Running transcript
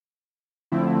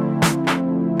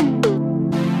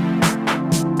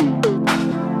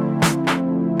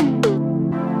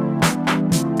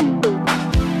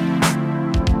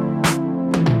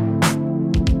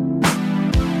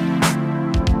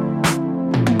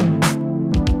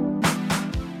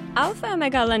Alpha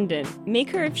Omega London,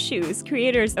 maker of shoes,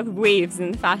 creators of waves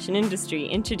in the fashion industry,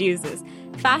 introduces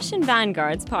Fashion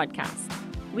Vanguard's podcast.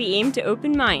 We aim to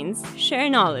open minds, share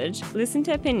knowledge, listen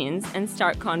to opinions, and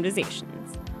start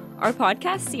conversations. Our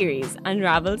podcast series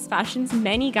unravels fashion's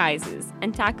many guises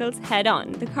and tackles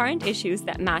head-on the current issues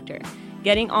that matter,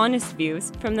 getting honest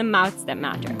views from the mouths that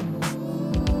matter.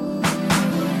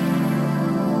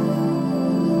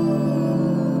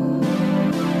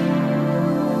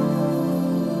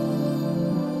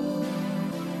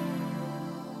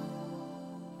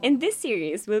 In this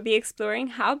series, we'll be exploring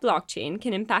how blockchain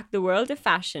can impact the world of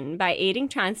fashion by aiding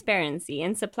transparency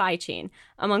in supply chain,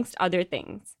 amongst other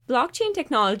things. Blockchain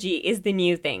technology is the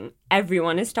new thing.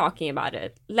 Everyone is talking about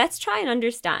it. Let's try and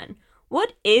understand.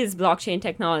 What is blockchain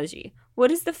technology? What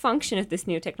is the function of this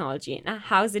new technology, and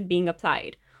how is it being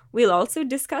applied? We'll also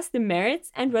discuss the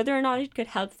merits and whether or not it could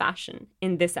help fashion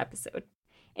in this episode.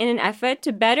 In an effort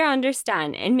to better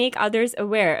understand and make others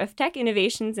aware of tech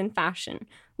innovations in fashion,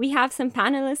 we have some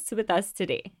panelists with us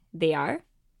today. They are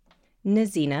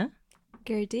Nazina,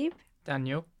 Gurdeep,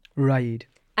 Daniel, Raid,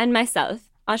 and myself,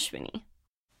 Ashwini.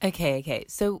 Okay.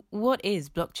 So what is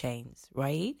blockchains,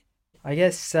 right? I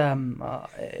guess in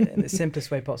the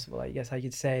simplest way possible, I guess I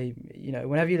could say,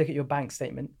 whenever you look at your bank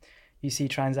statement, you see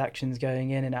transactions going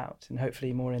in and out, and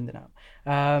hopefully more in than out.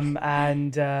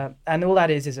 And all that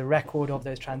is a record of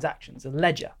those transactions, a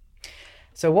ledger.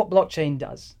 So what blockchain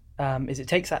does is it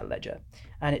takes that ledger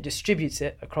and it distributes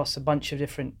it across a bunch of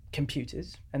different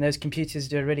computers. And those computers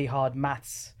do a really hard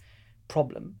maths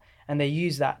problem, and they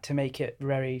use that to make it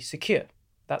very secure.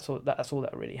 That's all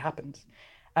that really happens.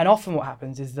 And often what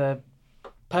happens is the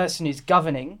person who's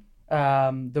governing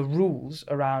the rules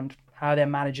around how they're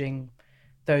managing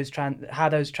how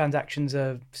those transactions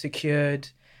are secured,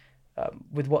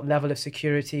 with what level of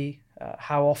security,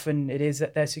 how often it is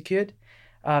that they're secured.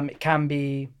 It can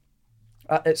be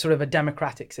it's sort of a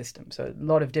democratic system. So a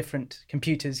lot of different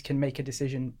computers can make a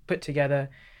decision, put together,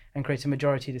 and create a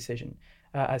majority decision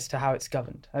as to how it's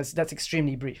governed. That's an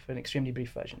extremely brief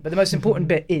version. But the most important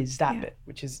bit is that bit,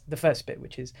 which is the first bit,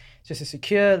 which is just a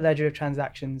secure ledger of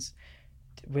transactions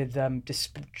with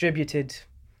distributed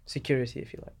security,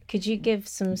 if you like. Could you give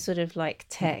some sort of like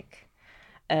tech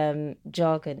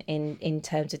jargon in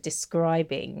terms of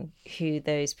describing who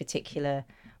those particular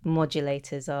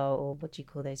modulators are, or what do you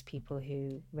call those people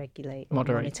who regulate?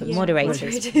 Moderators.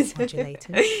 Moderators.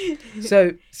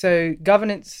 So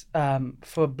governance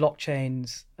for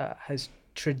blockchains has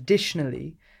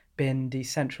traditionally been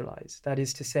decentralized. That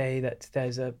is to say that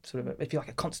there's a sort of if you like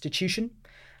a constitution.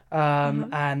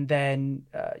 And then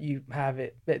you have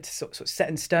it's sort of set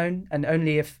in stone, and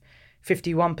only if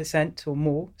 51% or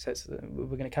more, so we're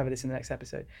going to cover this in the next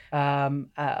episode,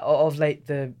 of late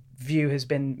the view has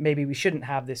been maybe we shouldn't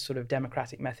have this sort of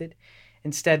democratic method.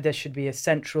 Instead, there should be a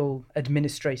central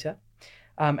administrator,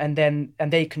 and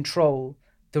they control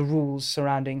the rules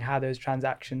surrounding how those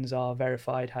transactions are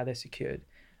verified, how they're secured.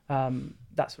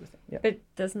 That sort of thing. Yeah. But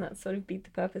doesn't that sort of beat the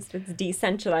purpose? If it's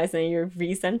decentralized and you're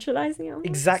re-centralizing it?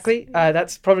 Exactly.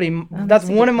 That's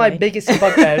one of my biggest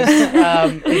bugbears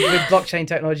with blockchain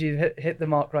technology. You hit the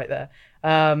mark right there.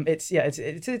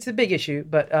 It's a big issue,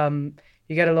 but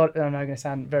you get a lot. I'm not going to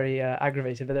sound very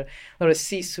aggravated, but there are a lot of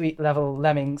C-suite level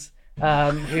lemmings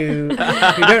who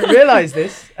don't realize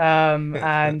this,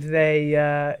 and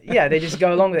they just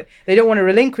go along with it. They don't want to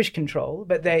relinquish control,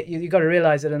 but you got to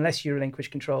realize that unless you relinquish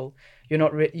control,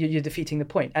 you're defeating the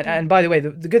point. And by the way,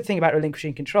 the good thing about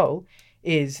relinquishing control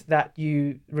is that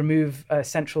you remove a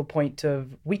central point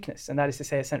of weakness, and that is to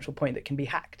say a central point that can be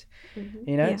hacked.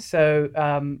 So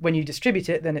when you distribute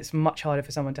it, then it's much harder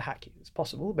for someone to hack you. It's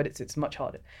possible, but it's much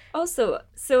harder. Also,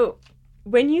 so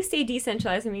when you say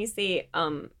decentralized, and when you say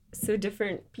so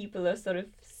different people are sort of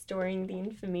storing the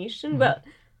information. Well,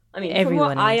 I mean,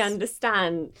 everyone from what I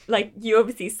understand, like you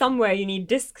obviously somewhere you need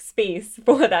disk space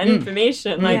for that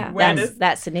information. Like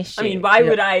that's an issue. I mean, why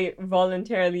would I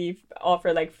voluntarily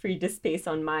offer like free disk space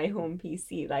on my home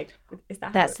PC? Like, is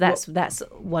that that's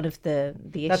one of the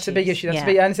issues. That's a big issue.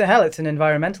 And it's an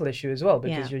environmental issue as well,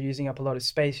 because you're using up a lot of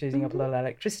space, using up a lot of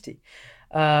electricity.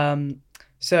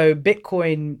 So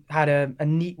Bitcoin had a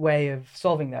neat way of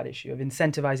solving that issue, of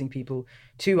incentivizing people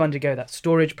to undergo that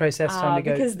storage process,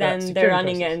 because then they're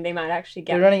running it and they might actually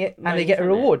get. They're running it and they get a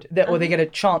reward, or they get a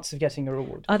chance of getting a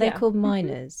reward. Are they called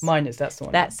miners? Miners, that's the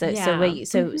one. That's so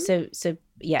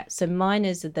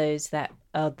miners are those that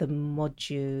are the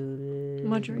moderators.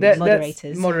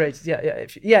 Moderators,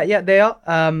 yeah, they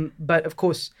are. But of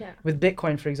course, with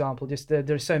Bitcoin, for example, just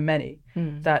there are so many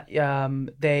that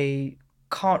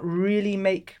can't really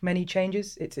make many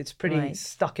changes. It's pretty Right.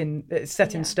 it's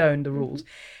set in stone, the rules.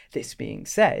 This being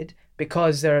said,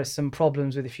 because there are some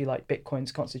problems with, if you like,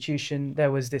 Bitcoin's constitution,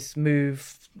 there was this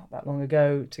move not that long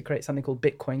ago to create something called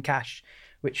Bitcoin Cash,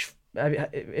 which,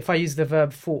 if I use the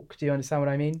verb fork, do you understand what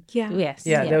I mean? Yes.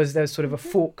 Yeah, there was sort of a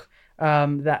fork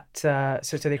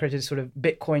so they created sort of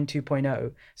Bitcoin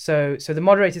 2.0. So the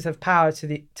moderators have power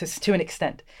to an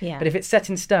extent, Yeah. but if it's set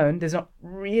in stone, there's not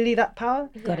really that power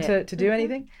to do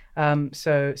anything.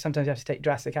 So sometimes you have to take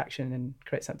drastic action and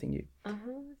create something new.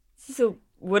 So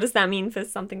what does that mean for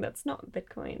something that's not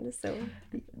Bitcoin? So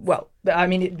Well, I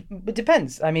mean, it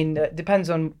depends. I mean, it depends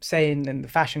on, say, in the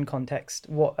fashion context,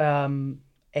 what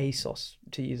ASOS,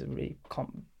 to use a really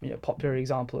popular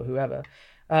example, or whoever,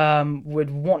 would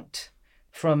want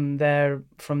from their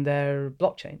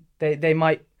blockchain. They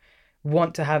might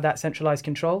want to have that centralized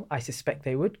control. I suspect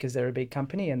they would, because they're a big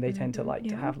company and they tend to like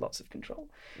to have lots of control.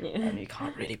 You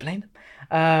can't really blame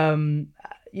them.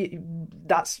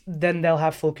 Then they'll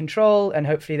have full control, and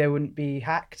hopefully they wouldn't be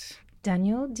hacked.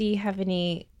 Daniel, do you have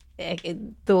any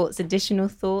additional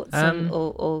thoughts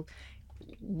or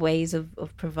ways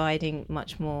of providing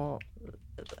much more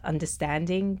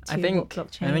understanding to what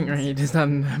blockchain I think is? Raheed has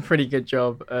done a pretty good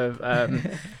job of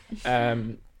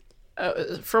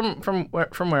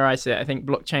from where I sit. I think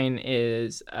blockchain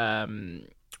is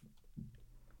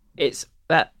it's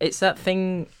that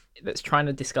thing that's trying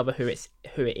to discover who it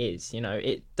is. You know,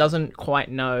 it doesn't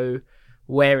quite know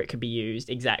where it could be used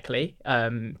exactly.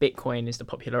 Bitcoin is the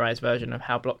popularized version of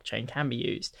how blockchain can be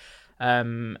used.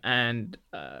 And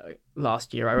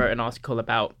last year I wrote an article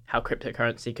about how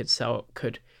cryptocurrency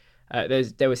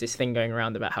there was this thing going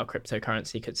around about how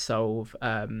cryptocurrency could solve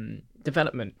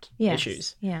development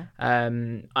issues. Yeah.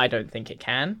 I don't think it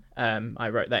can. I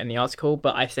wrote that in the article,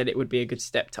 but I said it would be a good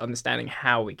step to understanding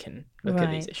how we can look at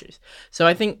these issues. So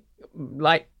I think,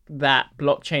 like that,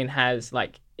 blockchain has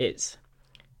like its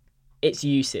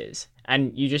uses,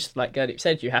 and you just, like Gurdeep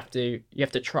said, you have to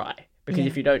try, because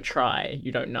if you don't try,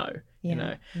 you don't know. You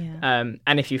know,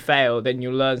 and if you fail, then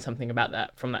you'll learn something about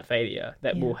that from that failure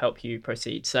that will help you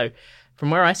proceed. So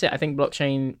from where I sit, I think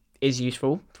blockchain is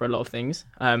useful for a lot of things.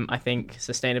 I think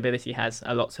sustainability has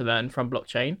a lot to learn from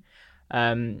blockchain.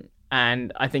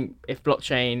 And I think if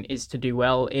blockchain is to do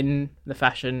well in the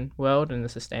fashion world and the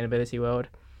sustainability world,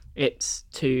 it's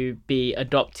to be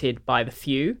adopted by the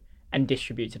few and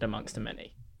distributed amongst the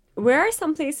many. where are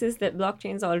some places that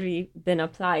blockchain's already been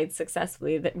applied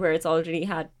successfully, where it's already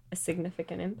had a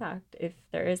significant impact, if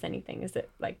there is anything? Is it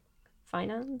like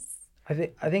finance? I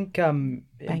think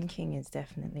banking is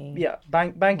definitely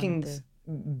banking's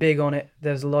big on it.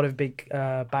 There's a lot of big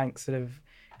banks that have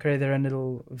created their own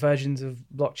little versions of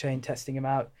blockchain, testing them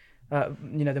out.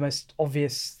 The most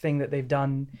obvious thing that they've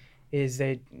done is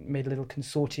they made a little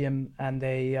consortium, and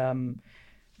they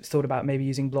thought about maybe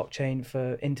using blockchain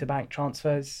for interbank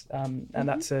transfers, and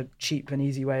that's a cheap and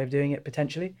easy way of doing it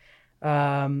potentially.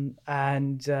 That's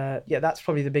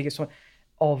probably the biggest one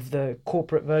of the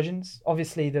corporate versions.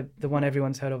 Obviously, the one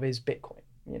everyone's heard of is Bitcoin.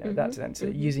 So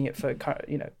using it for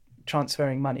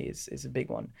transferring money is a big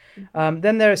one.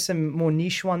 Then there are some more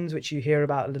niche ones which you hear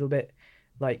about a little bit,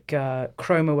 like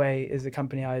Chromaway is a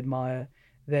company I admire.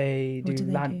 They do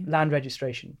land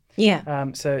registration.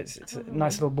 Yeah. So it's a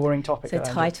nice little boring topic. So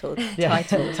title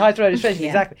registration, Yeah.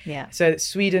 exactly. Yeah. So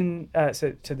Sweden,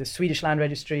 so the Swedish Land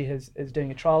Registry is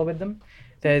doing a trial with them.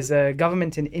 There's a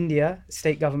government in India,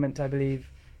 state government, I believe,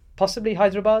 possibly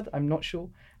Hyderabad. I'm not sure.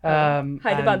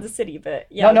 Hyderabad's a city, but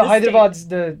yeah. No, Hyderabad's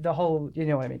the whole. You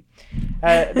know what I mean?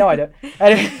 No, I don't.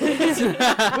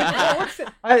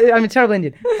 I'm a terrible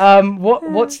Indian.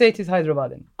 What state is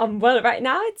Hyderabad in? Well, right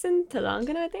now it's in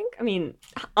Telangana, I think. I mean,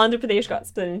 Andhra Pradesh got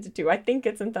split into two. I think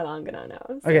it's in Telangana now.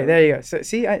 So. Okay, there you go. So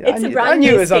see, I brand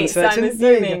knew new it was state, uncertain. so I'm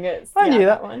assuming it's I knew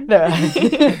that one. No.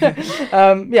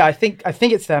 I think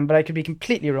it's them, but I could be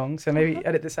completely wrong. So maybe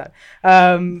edit this out.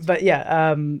 There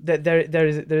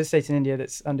is a state in India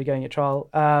that's undergoing a trial.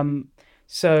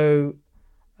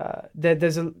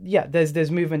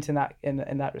 There's movement in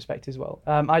that respect as well.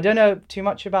 I don't know too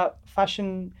much about the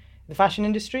fashion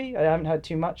industry. I haven't heard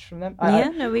too much from them.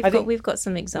 We've got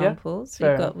some examples.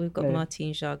 We've got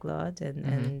Martin Jaglard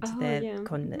and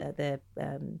their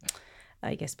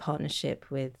I guess partnership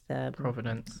with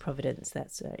Providence.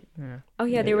 That's right. Yeah. Oh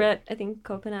yeah, they were at, I think,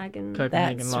 Copenhagen.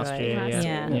 Last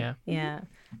year.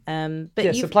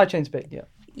 But supply chain's big. Yeah.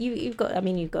 You've got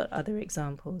other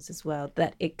examples as well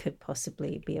that it could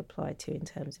possibly be applied to in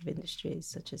terms of industries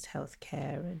such as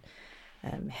healthcare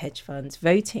and hedge funds.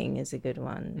 Voting is a good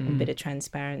one, a bit of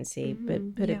transparency, but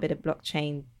a bit of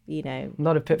blockchain, A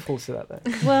lot of pitfalls to that though.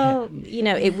 Well,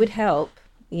 it would help,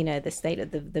 the state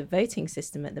of the voting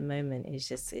system at the moment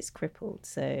is crippled.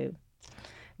 So,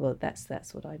 well,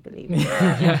 that's what I believe.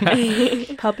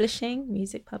 Publishing,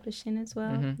 music publishing as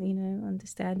well. Mm-hmm.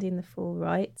 Understanding the full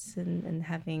rights and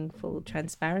having full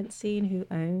transparency in who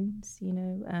owns,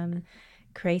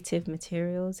 creative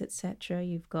materials, etc.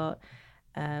 You've got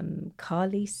car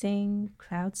leasing,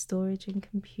 cloud storage and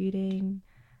computing,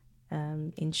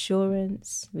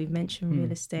 insurance. We've mentioned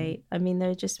real estate. I mean,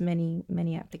 there are just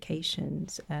many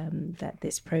applications that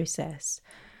this process,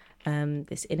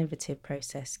 this innovative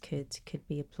process, could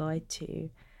be applied to.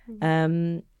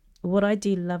 What I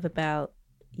do love about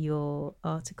your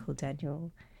article,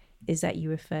 Daniel, is that you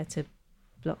refer to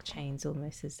blockchains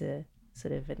almost as a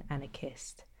sort of an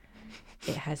anarchist.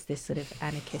 It has this sort of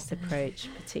anarchist approach,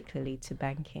 particularly to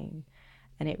banking,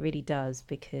 and it really does,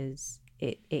 because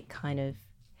it kind of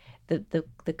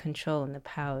the control and the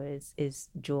power is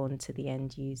drawn to the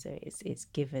end user. It's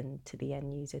given to the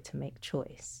end user to make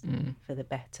choice for the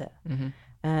better.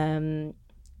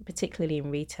 Particularly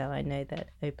in retail, I know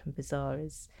that Open Bazaar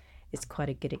is quite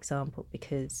a good example,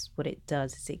 because what it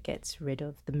does is it gets rid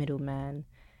of the middleman.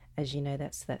 As you know,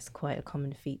 that's quite a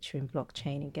common feature in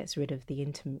blockchain. It gets rid of the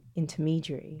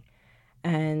intermediary,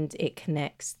 and it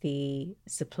connects the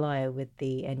supplier with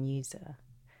the end user.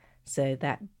 So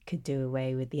that could do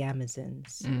away with the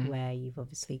Amazons, where you've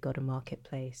obviously got a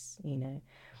marketplace, and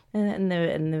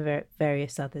there are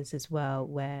various others as well,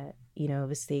 where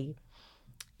obviously,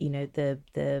 the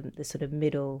sort of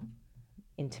middle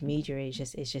intermediary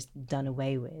is just done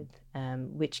away with,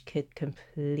 which could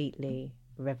completely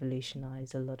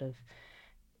revolutionize a lot of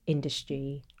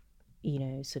industry,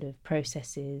 sort of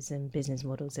processes and business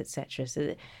models, etc.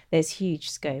 So there's huge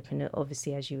scope, and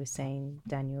obviously, as you were saying,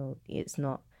 Daniel,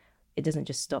 it doesn't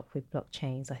just stop with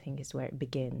blockchains. I think it's where it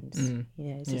begins.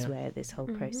 This is where this whole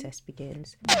process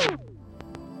begins.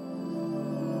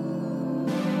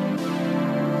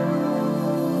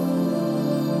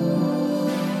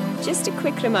 Just a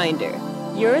quick reminder,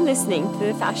 you're listening to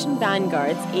the Fashion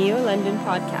Vanguard's AO London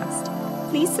podcast.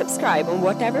 Please subscribe on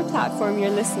whatever platform you're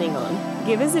listening on,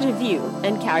 give us a review,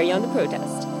 and carry on the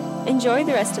protest. Enjoy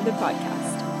the rest of the podcast.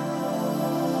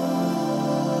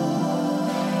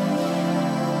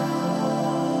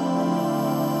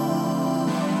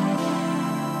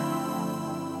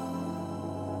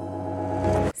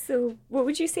 So what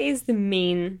would you say is the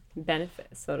main benefit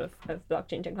of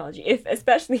blockchain technology?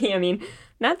 Especially, I mean,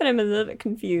 now that I'm a little bit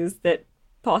confused that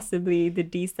possibly the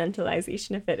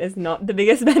decentralization of it is not the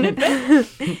biggest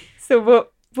benefit. So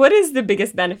what is the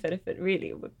biggest benefit of it,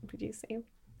 really? What would you say?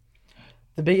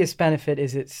 The biggest benefit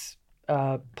is it's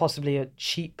possibly a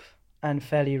cheap and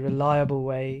fairly reliable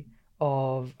way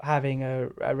of having a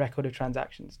record of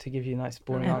transactions, to give you a nice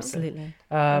boring answer. Absolutely.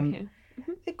 Okay.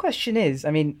 The question is, I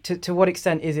mean, to what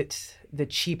extent is it the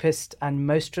cheapest and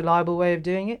most reliable way of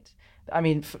doing it? I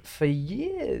mean, for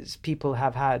years, people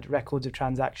have had records of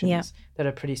transactions that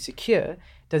are pretty secure.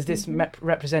 Does this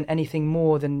represent anything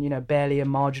more than, barely a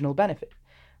marginal benefit?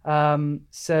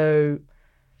 So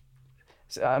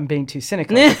I'm being too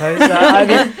cynical, I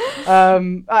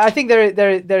suppose. I think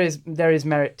there is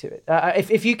merit to it.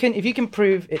 If you can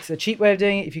prove it's a cheap way of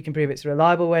doing it, if you can prove it's a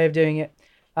reliable way of doing it,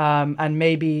 and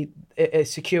maybe a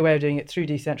secure way of doing it through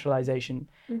decentralization,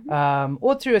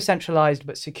 or through a centralized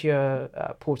but secure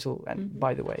portal. And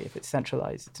by the way, if it's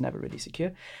centralized, it's never really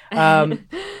secure.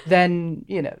 Then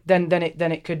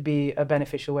it could be a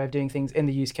beneficial way of doing things in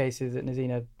the use cases that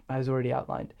Nazina has already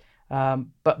outlined.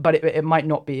 But it might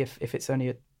not be if it's only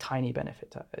a tiny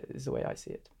benefit, is the way I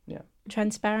see it. Yeah.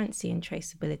 Transparency and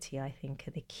traceability, I think,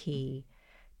 are the key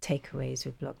takeaways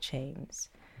with blockchains.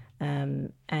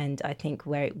 And I think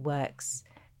where it works,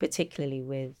 particularly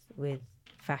with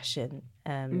fashion,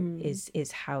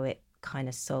 is how it kind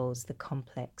of solves the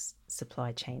complex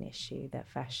supply chain issue that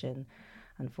fashion,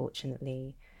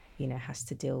 unfortunately, has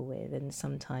to deal with. And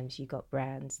sometimes you got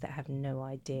brands that have no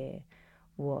idea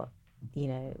what,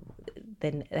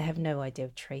 then they have no idea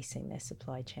of tracing their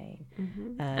supply chain.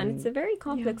 And it's a very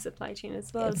complex supply chain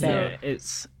as well.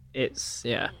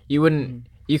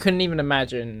 You couldn't even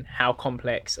imagine how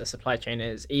complex a supply chain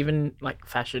is. Even like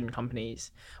fashion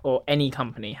companies or any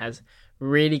company has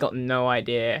really got no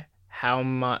idea how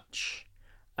much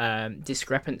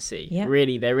discrepancy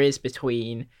really there is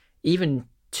between even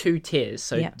two tiers.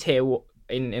 So tier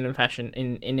in fashion,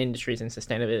 in industries and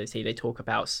sustainability, they talk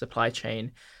about supply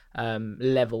chain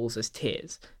levels as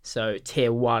tiers. So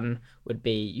tier 1 would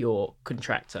be your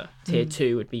contractor, tier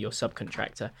 2 would be your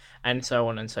subcontractor, and so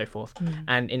on and so forth.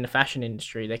 And in the fashion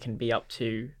industry, there can be up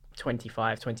to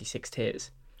 25, 26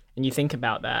 tiers. And you think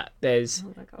about that, there's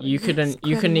you couldn't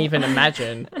even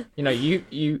imagine,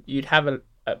 you'd have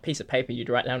a piece of paper, you'd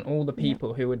write down all the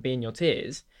people who would be in your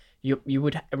tiers, you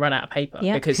would run out of paper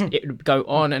Yeah. because it would go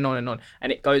on and on and on.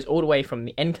 And it goes all the way from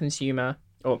the end consumer,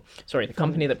 the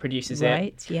company that produces it,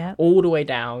 Right, yeah. all the way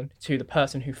down to the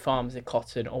person who farms the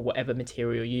cotton or whatever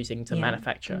material you're using to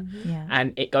manufacture. Yeah.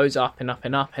 And it goes up and up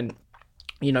and up. And,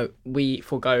 you know, we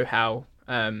forego how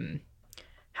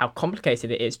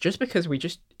complicated it is just because we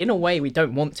just, in a way, we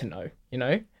don't want to know, you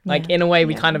know? Like, in a way,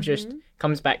 we kind of just,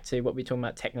 comes back to what we're talking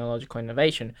about, technological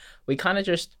innovation. We kind of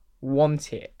just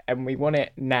want it, and we want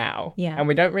it now. Yeah. And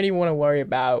we don't really want to worry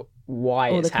about why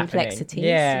All it's the happening. complexities.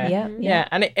 Yeah. Yeah.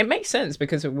 And it makes sense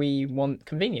because we want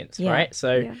convenience, Yeah. right?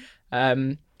 So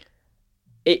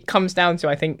it comes down to,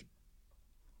 I think,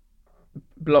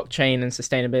 blockchain and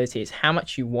sustainability is how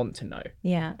much you want to know.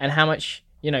 Yeah. And how much,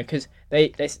 you know, because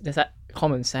there's that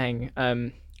common saying,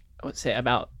 what's it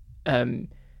about?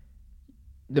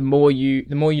 The more you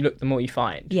look, the more you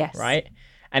find. Yes. Right.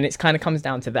 And it's kind of comes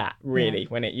down to that, really,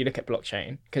 when you look at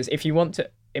blockchain. Because if you want to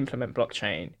implement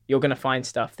blockchain, you're going to find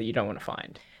stuff that you don't want to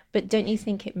find. But don't you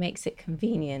think it makes it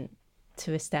convenient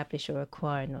to establish or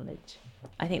acquire knowledge?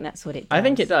 I think that's what it does. I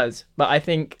think it does, but I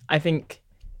think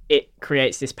it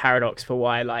creates this paradox for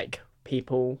why, like,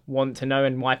 people want to know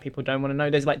and why people don't want to know.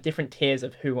 There's like different tiers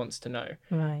of who wants to know.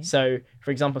 Right. So,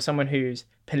 for example, someone who's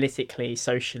politically,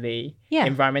 socially, Yeah.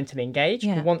 environmentally engaged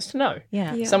Yeah. wants to know.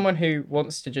 Yeah. Yeah. Someone who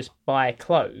wants to just buy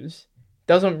clothes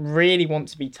doesn't really want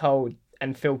to be told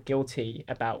and feel guilty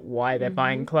about why they're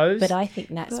buying clothes. But I think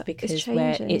that's But because it's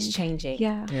where changing. it's changing.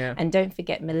 Yeah. yeah. And don't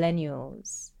forget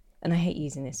millennials, and I hate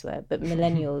using this word, but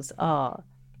millennials are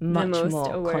much most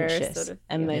more aware, conscious sort of,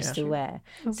 and yeah. most Yeah. aware.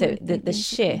 Of So where the things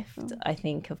are coming shift, from. I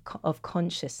think, of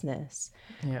consciousness,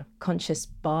 Yeah. conscious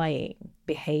buying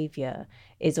behavior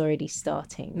is already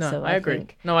starting. No, so I agree.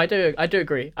 think, No, I do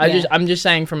agree. Yeah. I'm just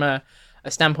saying from a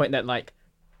standpoint that, like,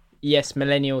 yes,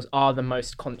 millennials are the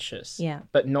most conscious. Yeah.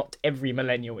 But not every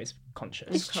millennial is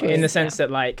conscious. It's true. In the sense that,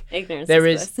 like, Ignorance there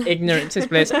is is bliss. ignorance is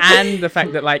bliss, and the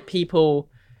fact that, like, people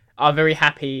are very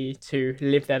happy to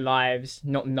live their lives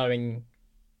not knowing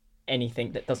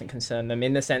anything that doesn't concern them,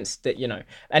 in the sense that, you know,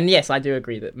 and yes, I do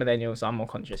agree that millennials are more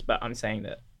conscious, but I'm saying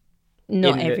that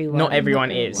not in the- everyone. not everyone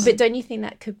Not is. But don't you think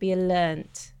that could be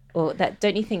learnt, or that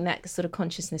don't you think that sort of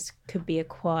consciousness could be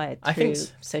acquired I through think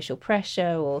s- social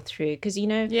pressure or through, because you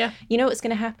know Yeah. what's going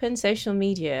to happen? Social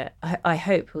media, I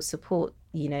hope, will support,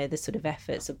 you know, the sort of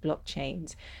efforts of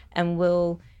blockchains, and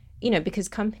will, you know, because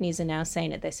companies are now saying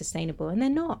that they're sustainable, and they're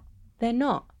not.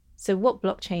 So what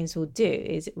blockchains will do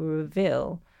is it will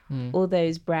reveal all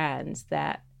those brands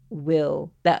that are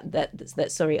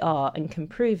and can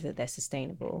prove that they're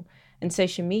sustainable, and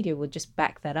social media will just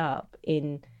back that up,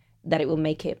 in that it will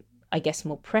make it, I guess,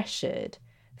 more pressured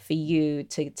for you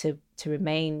to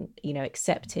remain, you know,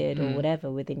 accepted or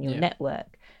whatever within your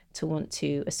network, to want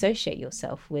to associate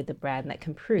yourself with a brand that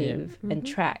can prove and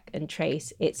track and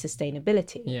trace its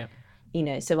sustainability. Yeah. You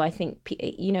know, so I think,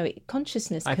 you know,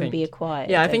 consciousness I can think- be acquired.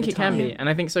 Yeah, I think over it can time. be. And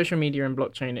I think social media and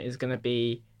blockchain is going to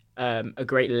be a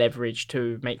great leverage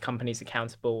to make companies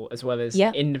accountable, as well as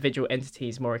Yeah. individual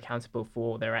entities more accountable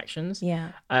for their actions.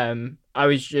 Yeah.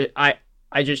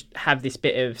 I just have this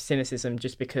bit of cynicism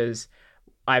just because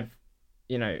I've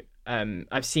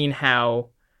seen how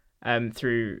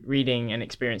through reading and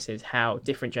experiences how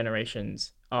different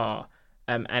generations are,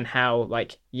 and how,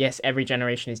 like, yes, every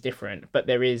generation is different, but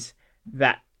there is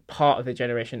that part of the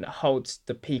generation that holds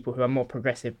the people who are more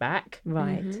progressive back.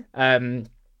 Right.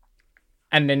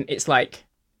 And then it's like,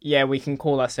 yeah, we can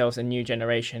call ourselves a new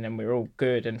generation and we're all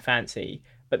good and fancy,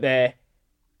 but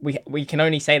we can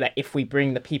only say that if we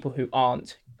bring the people who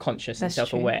aren't conscious That's and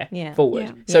self-aware true. Yeah. forward.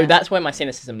 Yeah. So Yeah. that's where my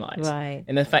cynicism lies. Right.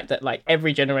 In the fact that, like,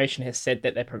 every generation has said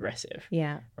that they're progressive,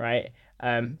 Yeah. right?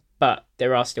 But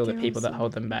there are still the There are people that some.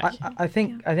 hold them back. I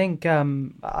think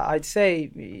I'd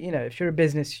say, you know, if you're a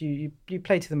business, you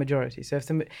play to the majority. So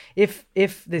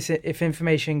if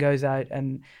information goes out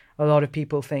and a lot of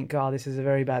people think, oh, this is a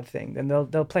very bad thing, then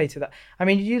they'll play to that. I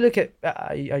mean, you look at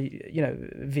you know,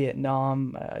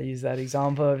 Vietnam. I use that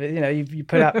example of it. You know, you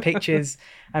put out pictures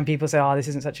and people say, oh, this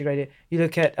isn't such a great idea. You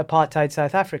look at apartheid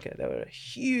South Africa. There were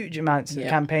huge amounts of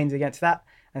campaigns against that,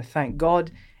 and thank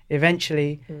God,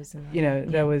 eventually, It was you know,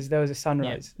 there was a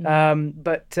sunrise. Yeah.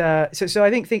 So I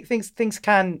think things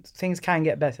can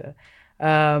get better.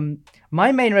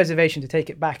 My main reservation, to take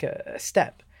it back a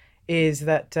step, is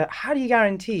that how do you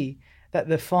guarantee that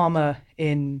the farmer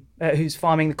who's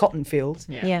farming the cotton fields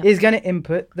Yeah. is going to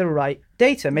input the right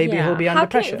data? Maybe he'll be under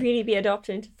pressure. How can it really be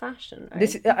adopted into fashion? Right?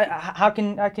 This how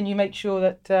can you make sure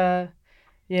that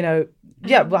you know,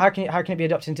 well, how can it be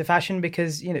adopted into fashion?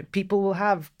 Because, you know, people will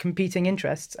have competing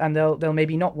interests, and they'll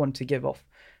maybe not want to give off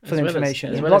full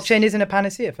information. as well Blockchain isn't a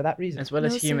panacea for that reason. As well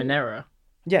as human error.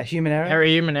 Yeah, human error.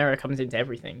 Human error comes into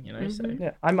everything, So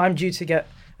yeah, I'm due to get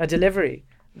a delivery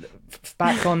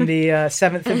back on the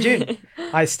 7th of June.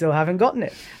 I still haven't gotten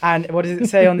it. And what does it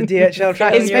say on the DHL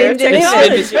tracking page?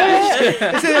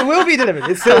 It will be delivered.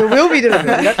 It will be delivered.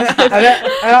 And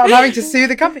I'm having to sue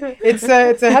the company. It's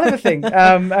a hell of a thing.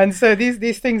 And so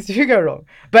these things do go wrong.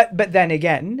 But then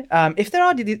again, if there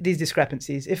are these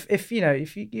discrepancies, if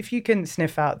you can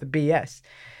sniff out the BS,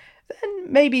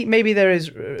 then maybe there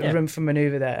is room for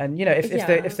maneuver there. And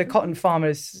if the cotton farmer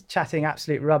is chatting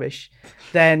absolute rubbish,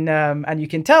 then and you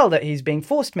can tell that he's being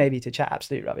forced maybe to chat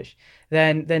absolute rubbish,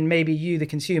 then maybe you, the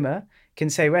consumer, can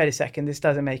say, wait a second, this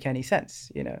doesn't make any sense,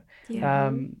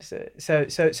 So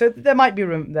there might be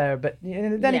room there, but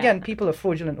then again, people are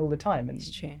fraudulent all the time. And, it's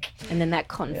true. And then that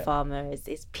cotton farmer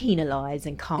is penalised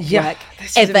and can't Yeah, work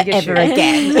this is a big ever issue.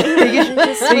 again.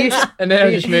 And then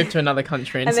I'll just move to another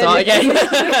country and start again.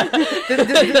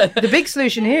 The big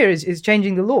solution here is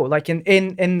changing the law, like in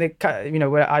the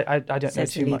where I don't know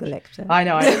Says too the much. legal expert. I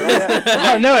know.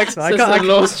 I'm no expert. Says the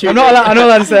law student. I'm not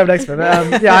allowed to say I'm an expert.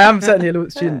 But, I am certainly a law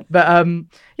student. But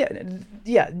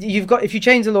if you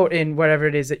change the law in wherever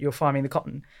it is that you're farming the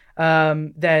cotton,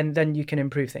 then you can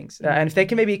improve things. And if there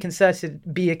can maybe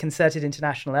be a concerted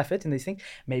international effort in these things,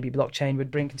 maybe blockchain would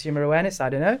bring consumer awareness. I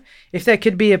don't know. If there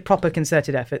could be a proper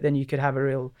concerted effort, then you could have a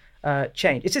real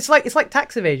change. It's like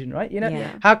tax evasion, right?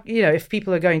 How if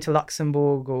people are going to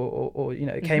Luxembourg or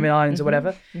Cayman Islands or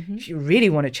whatever, if you really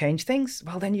want to change things,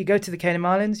 well, then you go to the Cayman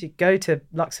Islands, you go to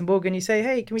Luxembourg, and you say,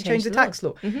 hey, can we change the tax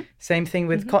law? Same thing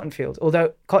with cotton fields.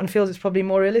 Although cotton fields is probably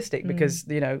more realistic because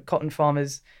cotton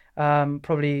farmers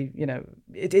probably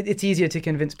it's easier to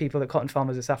convince people that cotton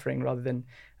farmers are suffering rather than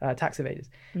tax evaders.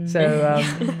 So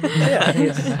I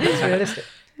think it's realistic.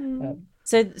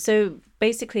 So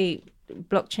basically,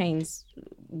 blockchains,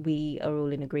 we are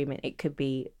all in agreement it could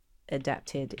be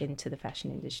adapted into the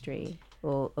fashion industry,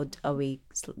 or are we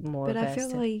more But I averse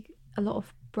feel to... like a lot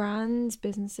of brands,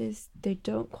 businesses, they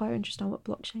don't quite understand what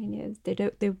blockchain is. They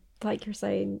like you're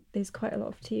saying, there's quite a lot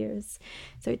of tiers,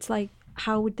 so it's like,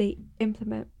 how would they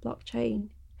implement blockchain?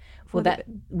 Well, that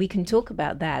we can talk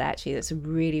about that. Actually, that's a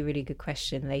really, really good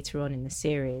question later on in the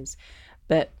series.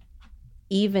 But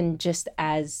even just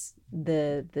as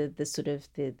the sort of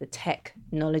the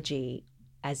technology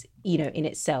as in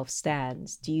itself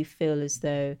stands, do you feel as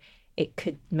though it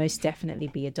could most definitely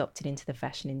be adopted into the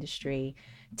fashion industry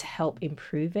to help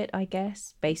improve it, I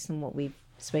guess, based on what we've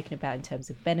spoken about in terms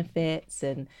of benefits?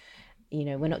 And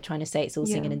we're not trying to say it's all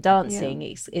singing and dancing.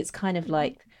 It's kind of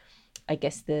like, I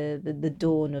guess, the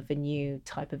dawn of a new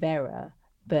type of era.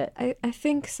 But I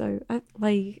think so.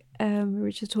 We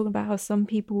were just talking about how some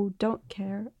people don't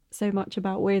care so much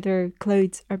about where their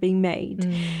clothes are being made,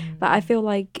 but I feel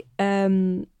like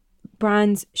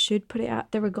brands should put it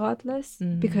out there regardless,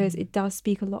 because it does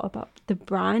speak a lot about the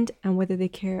brand and whether they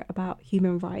care about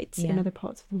human rights in other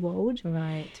parts of the world.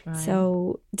 Right.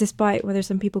 So despite whether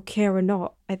some people care or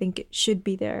not, I think it should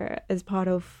be there as part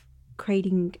of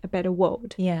creating a better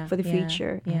world for the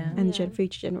future and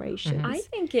future generations. I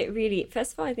think it really,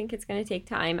 first of all, I think it's going to take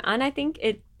time, and I think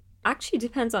it actually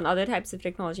depends on other types of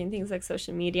technology and things like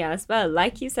social media as well.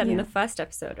 Like you said in the first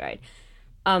episode, right?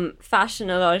 Fashion,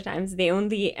 a lot of times they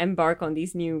only embark on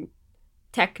these new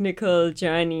technical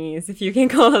journeys, if you can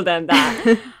call them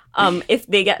that, if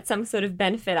they get some sort of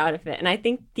benefit out of it. And I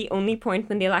think the only point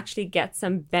when they'll actually get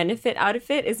some benefit out of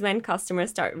it is when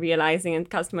customers start realizing and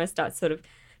customers start sort of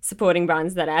supporting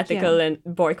brands that are ethical and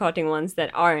boycotting ones that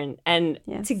aren't. And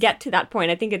to get to that point,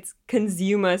 I think it's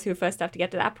consumers who first have to get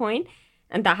to that point.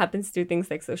 And that happens through things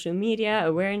like social media,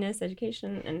 awareness,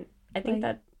 education. And I think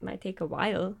that might take a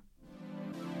while.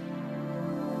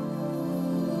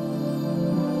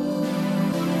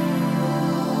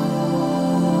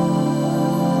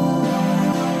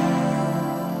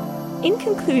 In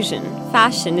conclusion,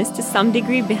 fashion is to some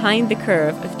degree behind the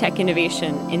curve of tech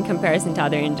innovation in comparison to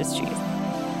other industries.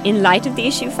 In light of the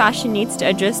issue fashion needs to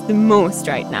address the most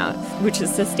right now, which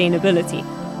is sustainability,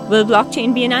 will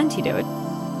blockchain be an antidote?